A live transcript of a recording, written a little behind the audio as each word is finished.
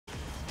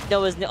that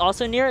was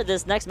also near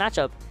this next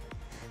matchup.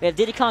 We have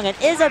Diddy Kong and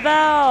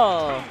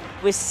Isabelle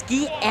with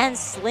Skeet and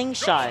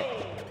SlingShot.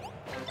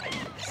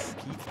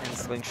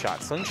 SlingShot.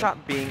 SlingShot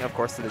being, of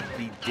course, the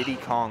Diddy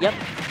Kong. Yep.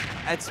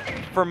 It's,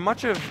 for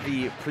much of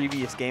the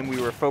previous game, we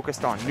were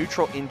focused on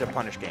neutral into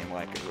punish game,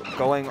 like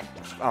going,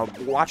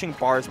 watching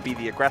bars be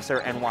the aggressor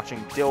and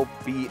watching Dill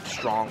be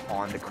strong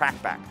on the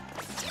crackback.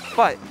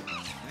 But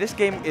this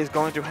game is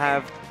going to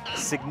have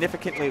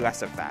significantly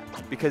less of that,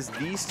 because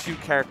these two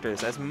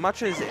characters, as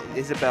much as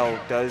Isabelle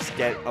does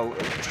get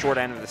a short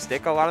end of the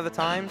stick a lot of the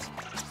times,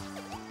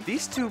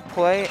 these two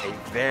play a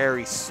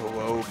very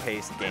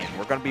slow-paced game.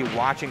 We're going to be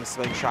watching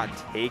SlingShot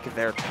take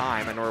their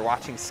time, and we're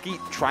watching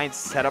Skeet try and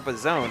set up a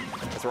zone,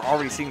 as we're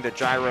already seeing the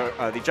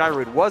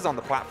gyroid was on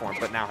the platform,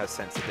 but now has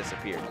since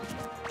disappeared.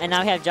 And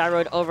now we have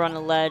gyroid over on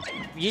the ledge,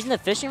 using the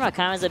fishing rod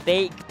kind of as a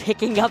bait,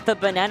 picking up the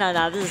banana.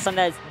 Now this is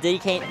something that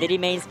Diddy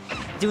mains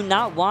do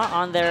not want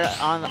on their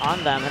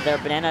on them. Their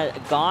banana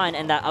gone,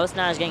 and that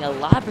Ausnatter is getting a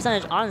lot of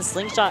percentage on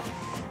SlingShot.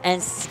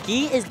 And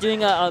Skeet is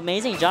doing an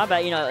amazing job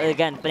at,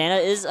 again, banana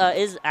is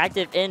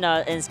active in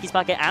Skeet's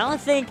pocket. I don't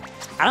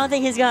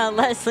think he's gonna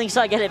let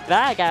SlingShot get it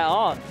back at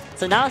all.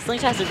 So now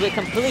SlingShot has to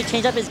completely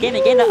change up his game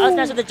and get the up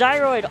smash with the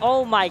gyroid.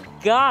 Oh my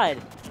god.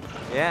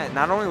 Yeah,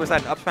 not only was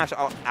that an up smash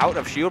out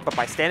of shield, but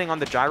by standing on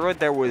the gyroid,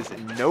 there was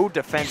no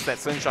defense that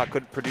SlingShot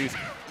could produce,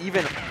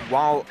 even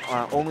while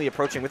only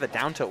approaching with a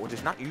down tilt, which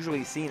is not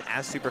usually seen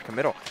as super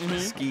committal.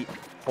 Skeet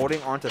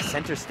holding on to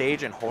center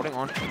stage and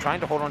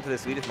trying to hold on to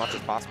this lead as much as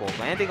possible.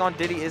 Landing on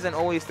Diddy isn't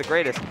always the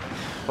greatest,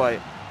 but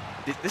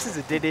this is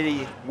a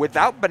Diddy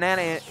without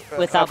banana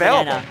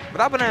available.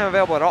 Without banana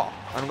available at all,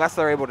 unless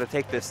they're able to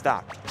take this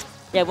stock.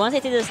 Yeah, once they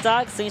take this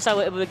stock, SlingShot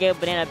will be able to get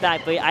banana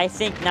back, but I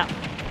think now.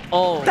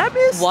 Oh, that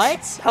missed.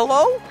 What?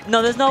 Hello?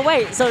 No, there's no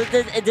way. So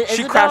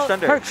she crashed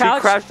under. She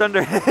crashed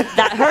under.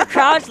 Her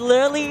crouch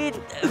literally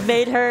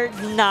made her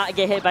not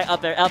get hit by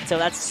up tilt.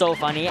 That's so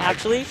funny,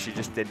 actually. She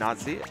just did not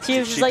see it. She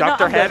was just she like,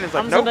 ducked no, her head and was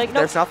like, nope,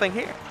 there's nothing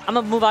here. I'm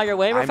gonna move out of your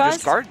way real fast. I'm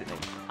just gardening.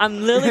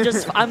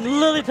 I'm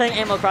literally playing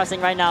Animal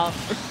Crossing right now.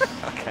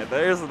 Okay,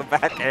 there's the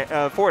back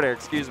forward air,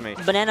 excuse me.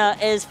 Banana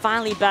is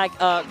finally back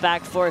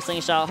for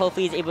SlingShot.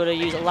 Hopefully he's able to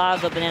use a lot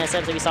of the banana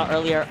setups that we saw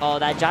earlier. Oh,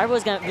 that gyro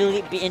is gonna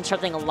really be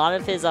interrupting a lot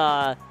of his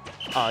oh,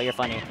 you're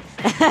funny.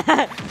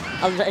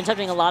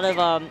 Interrupting a lot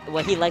of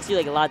what he likes to do,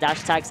 like a lot of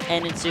dash attacks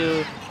and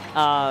into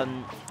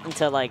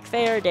like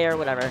fair, dare,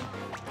 whatever.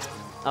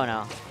 Oh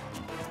no.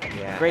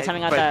 Yeah, great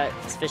timing on that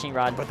fishing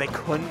rod. But they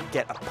couldn't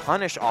get a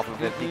punish off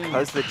of it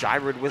because the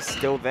gyroid was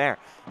still there.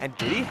 And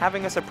Diddy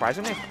having a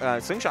surprisingly,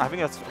 SlingShot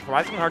having a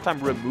surprisingly hard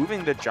time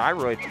removing the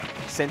gyroid,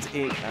 since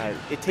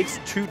it takes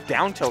 2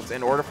 down tilts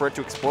in order for it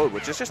to explode,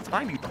 which is just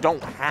time you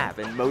don't have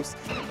in most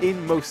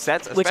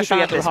sets,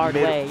 especially at this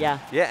way, yeah.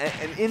 Yeah,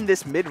 and in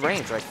this mid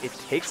range, like it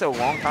takes a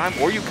long time,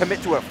 or you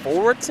commit to a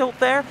forward tilt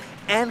there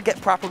and get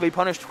properly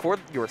punished for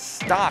your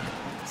stock.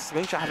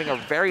 SlingShot having a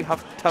very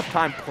tough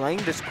time playing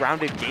this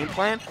grounded game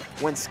plan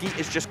when Skeet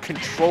is just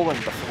controlling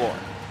the floor.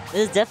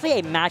 This is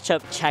definitely a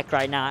matchup check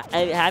right now.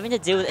 Having to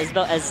deal with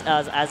Isabelle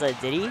as a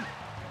Diddy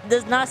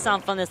does not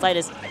sound fun the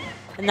slightest.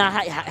 Now,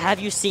 have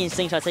you seen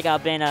SlingShot take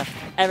out banana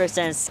ever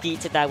since Skeet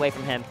took that away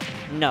from him?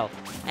 No.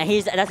 And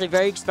that's a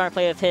very smart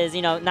play of his.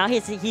 Now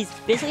he's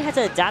basically had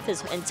to adapt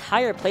his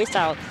entire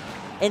playstyle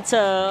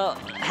into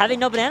having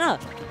no banana.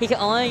 He can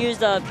only use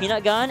the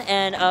peanut gun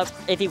and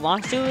if he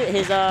wants to,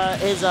 his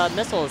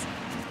missiles.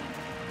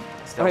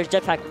 Or his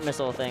jetpack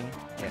missile thing.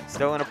 Yeah,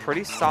 still in a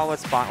pretty solid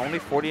spot, only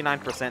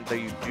 49%, though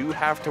you do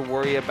have to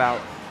worry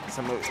about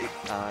some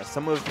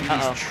of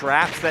these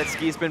traps that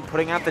Skeet's been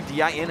putting out the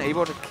DI in,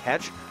 able to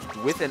catch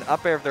with an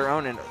up air of their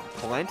own, and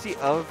plenty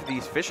of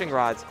these fishing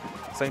rods.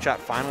 SlingShot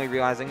finally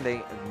realizing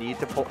they need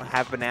to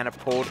have banana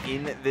pulled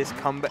in this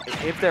comeback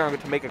if they're going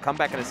to make a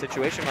comeback in a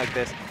situation like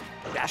this.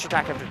 Dash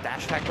attack after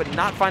dash attack, but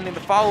not finding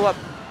the follow-up.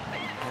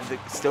 And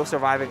still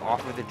surviving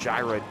off of the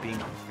gyroid, being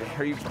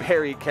very,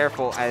 very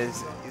careful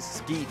as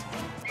Skeet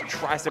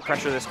tries to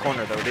pressure this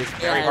corner, though it is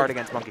very hard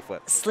against Monkey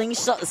Flip. Sling's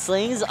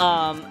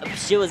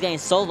shield was getting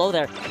so low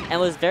there, and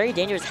was very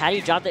dangerous had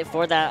he dropped it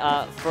for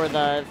that for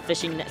the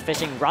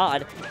fishing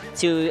rod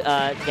to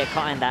get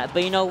caught in that.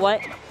 But you know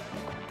what?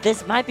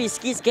 This might be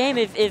Skeet's game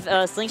if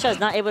SlingShot is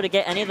not able to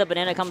get any of the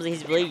banana combos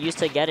he's really used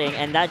to getting,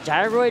 and that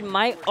gyroid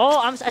might. Oh,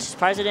 I'm actually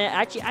surprised it didn't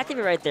actually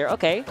activate right there.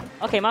 Okay,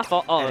 my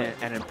fault. Oh,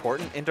 an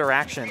important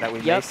interaction that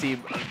we may see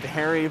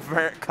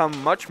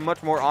come much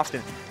more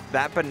often.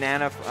 That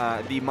banana,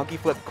 the monkey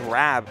flip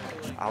grab,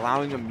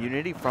 allowing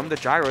immunity from the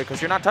gyroid,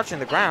 because you're not touching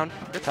the ground,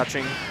 you're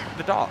touching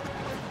the dog.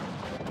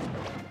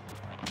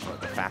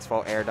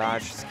 Fastball air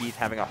dodge. Skeet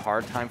having a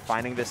hard time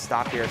finding this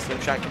stock here.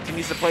 SlingShot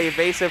continues to play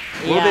evasive.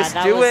 Will this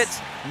do it?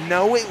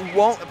 No, it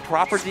won't.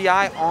 Proper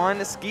DI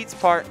on Skeet's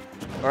part,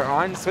 or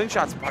on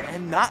SlingShot's part,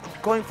 and not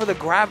going for the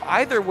grab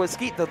either was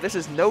Skeet, though this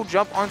is no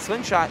jump on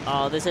SlingShot.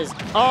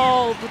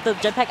 Oh, but the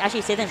jetpack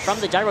actually saved him from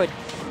the gyroid,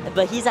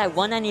 but he's at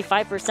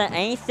 195%.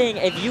 Anything,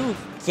 if you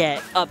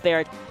get up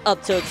air,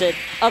 up tilted,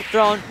 up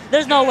thrown,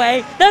 there's no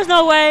way. There's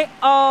no way.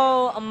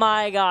 Oh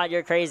my God,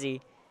 you're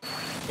crazy.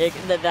 They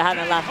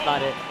haven't laughed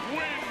about it.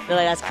 Feel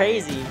like that's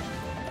crazy.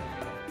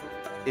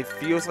 It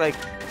feels like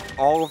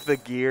all of the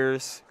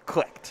gears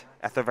clicked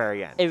at the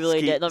very end. It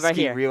really did. No, right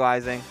Skeet here.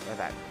 realizing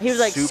that He was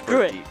like, super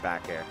screw it. deep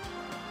back air.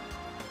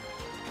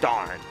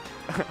 Darn.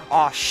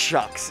 Aw,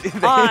 shucks.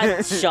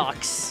 Aw,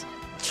 shucks.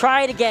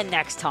 Try it again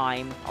next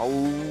time.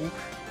 Oh.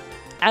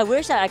 I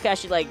wish that I could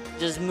actually like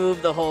just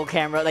move the whole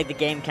camera, like the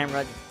game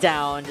camera,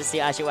 down to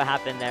see actually what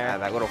happened there. Yeah,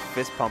 that little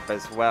fist pump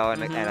as well,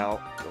 and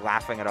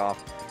laughing it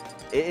off.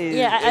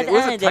 Yeah, at the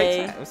end of the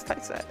day, it was a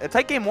tight set. A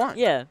tight game one.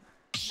 Yeah.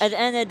 At the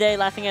end of the day,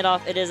 laughing it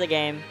off, it is a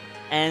game.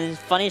 And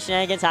funny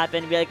shenanigans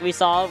happen. Like we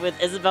saw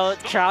with Isabelle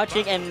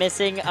crouching and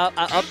missing up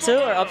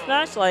to or up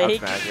smash.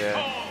 Like, up smash,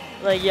 yeah.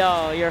 Like,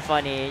 yo, you're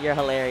funny. You're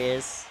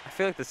hilarious. I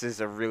feel like this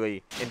is a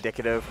really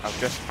indicative of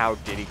just how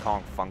Diddy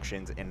Kong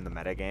functions in the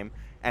metagame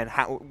and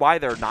why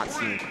they're not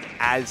seen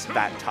as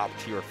that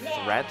top-tier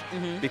threat,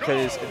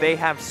 because they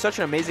have such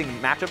an amazing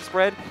matchup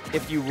spread.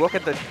 If you look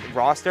at the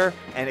roster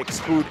and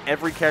exclude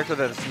every character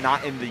that is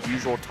not in the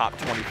usual top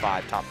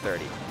 25, top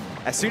 30,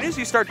 as soon as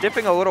you start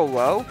dipping a little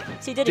low,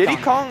 Diddy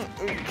Kong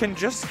can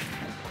just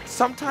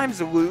sometimes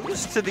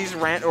lose to these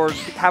or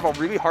have a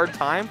really hard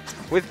time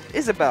with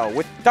Isabelle,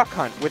 with Duck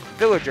Hunt, with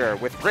Villager,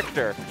 with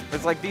Richter.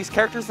 It's like these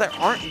characters that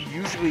aren't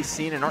usually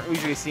seen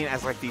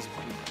as like these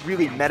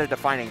really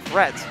meta-defining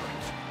threats,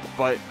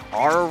 but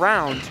are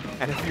around.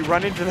 And if you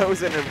run into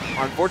those in an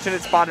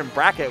unfortunate spot in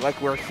bracket,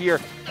 like we're here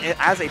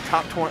as a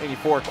top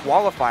 24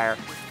 qualifier,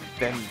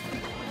 then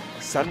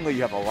suddenly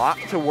you have a lot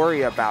to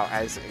worry about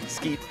as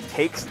Skeet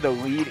takes the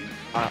lead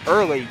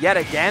early yet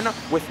again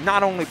with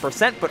not only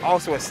percent but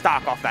also a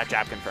stock off that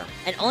jab confirm.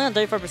 And only on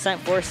 34%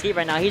 for Skeet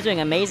right now. He's doing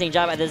an amazing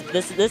job at this.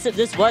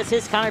 This was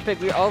his counter pick.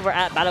 We're over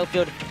at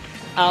Battlefield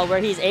where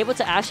he's able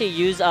to actually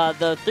use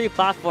the 3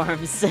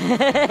 platforms.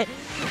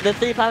 The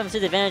 3 platforms to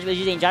his advantage with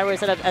using gyro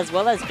setup as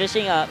well as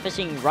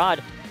fishing rod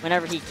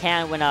whenever he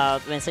can when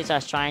SlingShot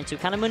is trying to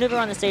kind of maneuver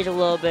on the stage a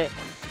little bit.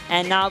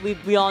 And now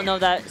we all know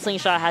that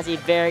SlingShot has a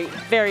very,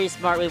 very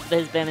smart with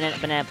his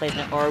banana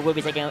placement, or will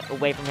be taken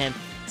away from him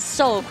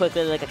so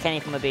quickly like a candy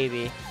from a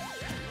baby.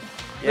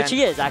 Yeah, which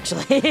he is,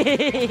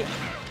 actually.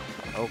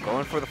 Oh,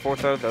 going for the 4th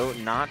throw, though,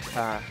 not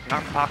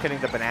pocketing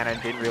the banana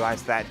and didn't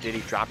realize that Diddy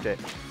dropped it.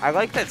 I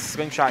like that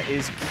SlingShot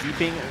is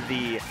keeping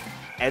the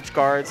edge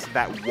guards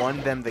that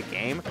won them the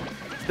game.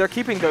 They're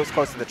keeping those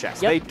close to the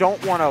chest. Yep. They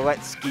don't want to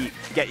let Skeet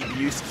get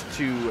used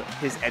to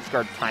his edge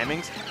guard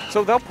timings,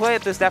 so they'll play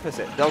at this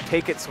deficit. They'll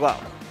take it slow,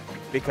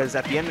 because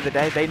at the end of the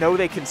day, they know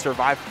they can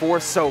survive for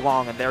so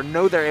long, and they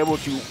know they're able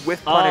to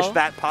punish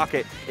that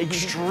pocket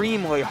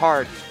extremely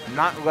hard,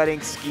 not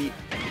letting Skeet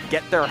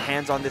get their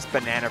hands on this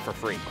banana for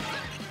free.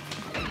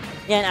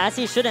 Yeah, and as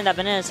he shouldn't, that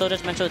banana is so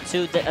detrimental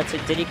to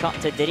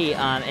Diddy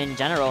in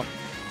general.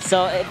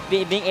 So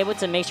being able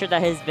to make sure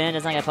that his banana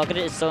does not get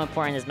pocketed is so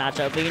important in this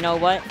matchup. But you know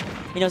what?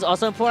 You know, it's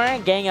also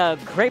important getting a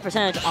great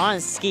percentage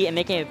on Skeet and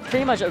making it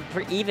pretty much an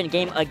even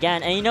game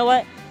again. And you know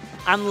what?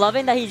 I'm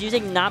loving that he's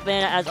using not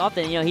banana as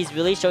often. You know, he's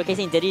really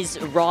showcasing Diddy's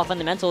raw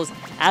fundamentals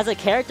as a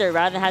character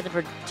rather than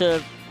having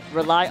to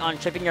rely on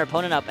tripping your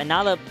opponent up. And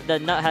now the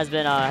nut has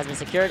been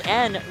secured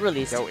and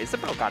released. Yo,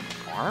 Isabelle got an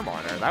arm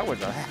on her. That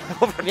was a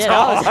hell of a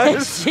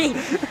toss.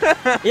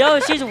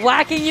 Yo, she's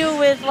whacking you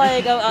with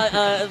like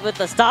with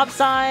the stop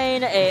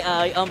sign,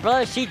 a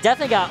umbrella. She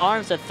definitely got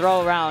arms to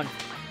throw around.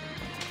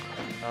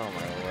 Oh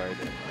my lord.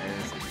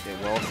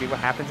 We'll see what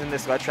happens in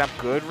this ledge trap.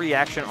 Good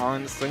reaction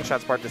on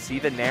SlingShot's part to see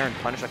the nair and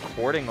punish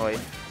accordingly.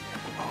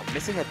 Oh,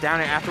 missing a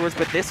down air afterwards,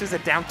 but this is a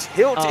down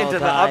tilt into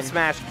the up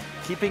smash,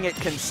 keeping it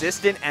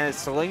consistent, and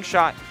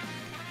SlingShot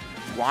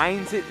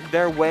winds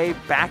their way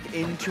back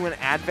into an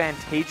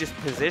advantageous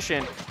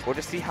position. We'll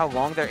just see how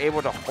long they're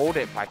able to hold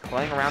it by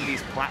playing around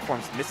these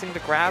platforms. Missing the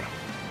grab.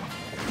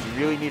 You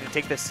really need to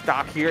take this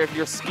stock here if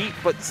you're Skeet,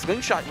 but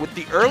SlingShot with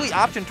the early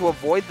option to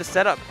avoid the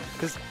setup,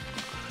 because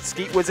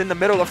Skeet was in the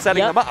middle of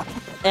setting them up.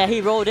 And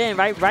he rolled in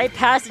right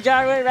past the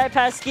gyro, right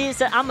past Skeet.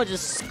 Said, "I'm gonna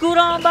just scoot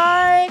on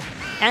by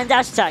and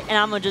dash attack, and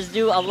I'm gonna just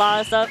do a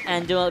lot of stuff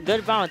and do a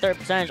good amount of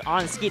 30%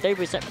 on Skeet.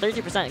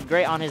 30%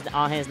 great on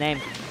his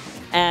name.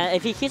 And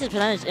if he keeps his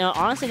percentage, you know,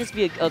 honestly, this would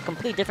be a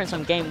complete difference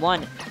from game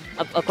 1,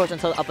 of course,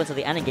 up until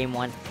the end of game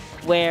 1,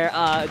 where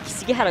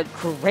Skeet had a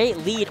great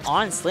lead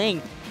on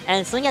Sling.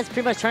 And Sling has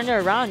pretty much turned it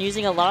around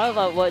using a lot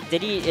of what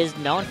Diddy is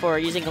known for,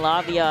 using a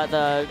lot of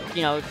the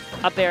you know,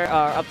 up air,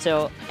 up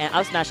tilt, and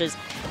up smashes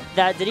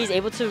that Diddy's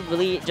able to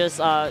really just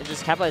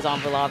capitalize on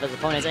for a lot of his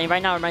opponents. And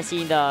right now, we're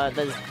seeing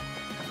the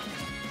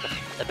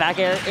back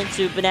air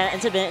into banana,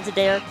 into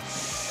dare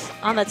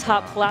on the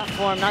top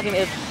platform, not gonna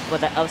be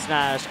with the up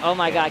smash. Oh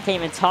my god, I can't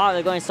even talk.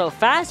 They're going so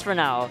fast for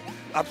now.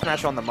 Up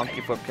smash on the monkey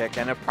flip kick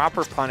and a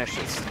proper punish.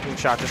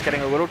 SlingShot just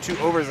getting a little too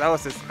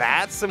overzealous.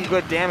 That's some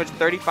good damage,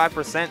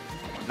 35%.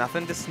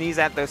 Nothing to sneeze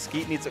at, though.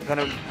 Skeet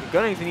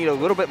gonna need a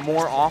little bit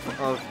more off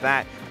of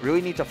that.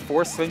 Really need to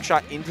force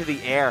SlingShot into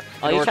the air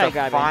in order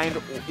to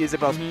find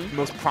Isabelle's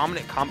most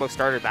prominent combo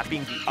starter, that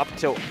being the up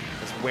tilt,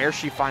 is where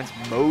she finds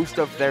most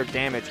of their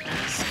damage.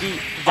 Skeet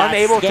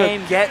unable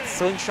to get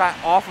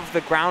SlingShot off of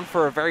the ground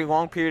for a very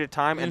long period of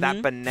time, and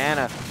that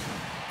banana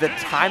the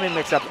timing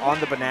mix-up on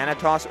the banana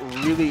toss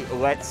really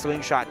let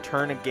SlingShot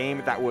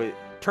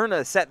turn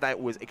a set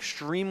that was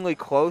extremely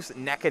close,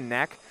 neck and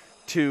neck,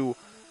 to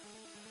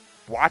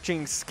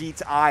watching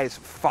Skeet's eyes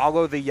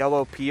follow the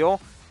yellow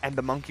peel, and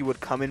the monkey would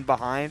come in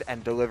behind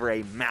and deliver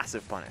a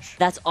massive punish.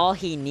 That's all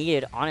he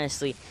needed,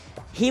 honestly.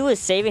 He was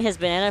saving his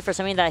banana for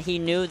something that he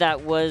knew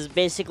that was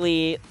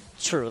basically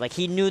true. Like,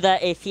 he knew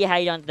that if he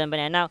had done the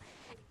banana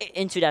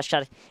into that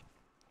shot,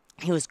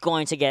 he was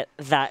going to get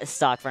that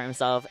stock for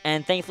himself.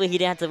 And thankfully, he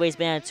didn't have to waste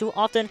banana too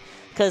often,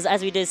 because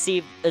as we did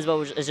see, Isabelle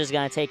was just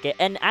going to take it.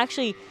 And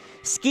actually,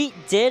 Skeet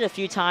did a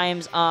few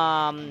times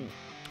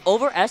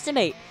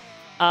overestimate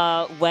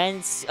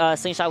when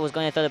SlingShot was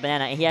going to throw the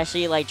banana. And he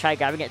actually like tried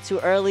grabbing it too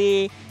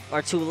early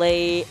or too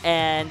late.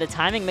 And the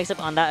timing mix-up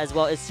on that as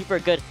well is super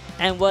good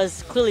and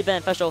was clearly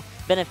beneficial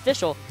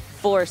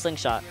for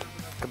SlingShot.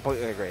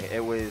 Completely agree.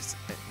 It was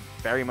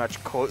very much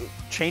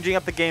changing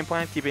up the game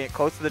plan, keeping it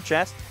close to the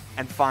chest,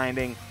 and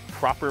finding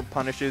proper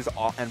punishes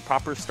and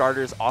proper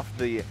starters off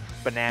the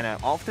banana,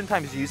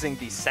 oftentimes using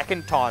the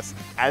second toss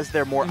as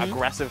their more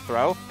aggressive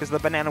throw, because the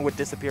banana would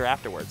disappear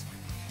afterwards.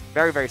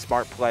 Very, very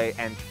smart play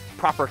and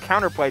proper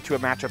counterplay to a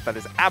matchup that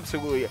is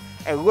absolutely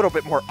a little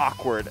bit more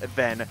awkward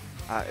than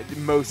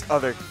most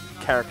other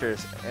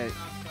characters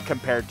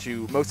compared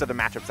to most of the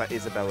matchups that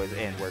Isabelle is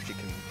in, where she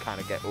can kind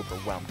of get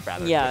overwhelmed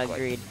rather quickly. Yeah,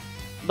 agreed.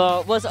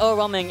 But what's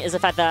overwhelming is the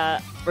fact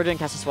that we're doing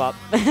caster swap.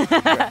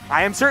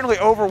 I am certainly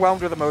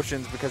overwhelmed with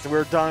emotions because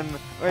we're done.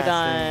 We're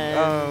done.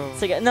 Oh.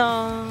 It's like,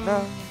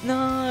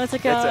 no, it's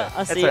okay.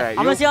 I'll see. Right.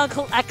 I'm gonna see you on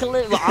well,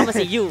 I'm gonna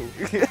see you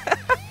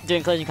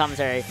doing closing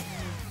commentary.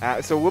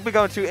 So we'll be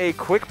going to a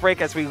quick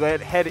break as we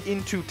head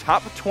into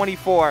top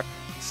 24.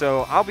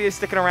 So I'll be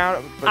sticking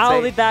around.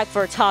 I'll be back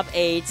for top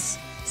 8.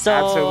 So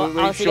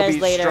absolutely. I'll see you guys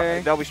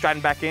later. They'll be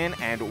striding back in,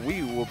 and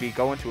we will be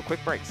going to a quick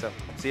break. So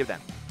see you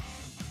then.